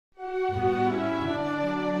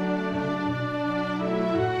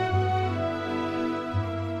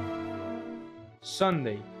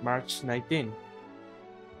Sunday, March 19.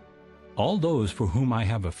 All those for whom I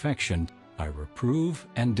have affection, I reprove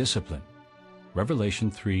and discipline. Revelation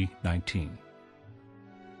 3:19.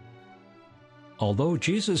 Although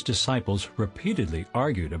Jesus' disciples repeatedly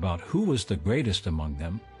argued about who was the greatest among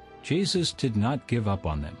them, Jesus did not give up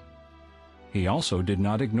on them. He also did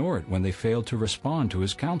not ignore it when they failed to respond to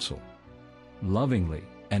his counsel. Lovingly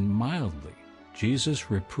and mildly, Jesus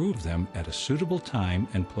reproved them at a suitable time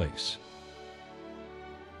and place.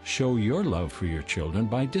 Show your love for your children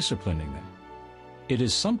by disciplining them. It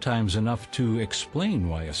is sometimes enough to explain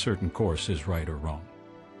why a certain course is right or wrong.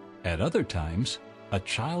 At other times, a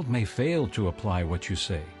child may fail to apply what you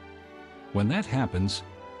say. When that happens,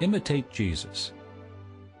 imitate Jesus.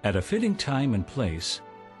 At a fitting time and place,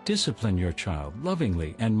 discipline your child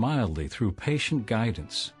lovingly and mildly through patient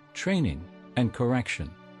guidance, training, and correction.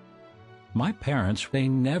 My parents, they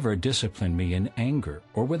never disciplined me in anger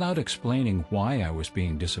or without explaining why I was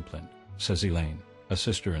being disciplined, says Elaine, a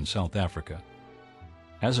sister in South Africa.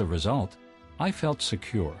 As a result, I felt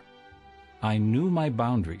secure. I knew my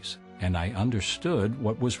boundaries, and I understood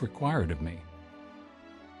what was required of me.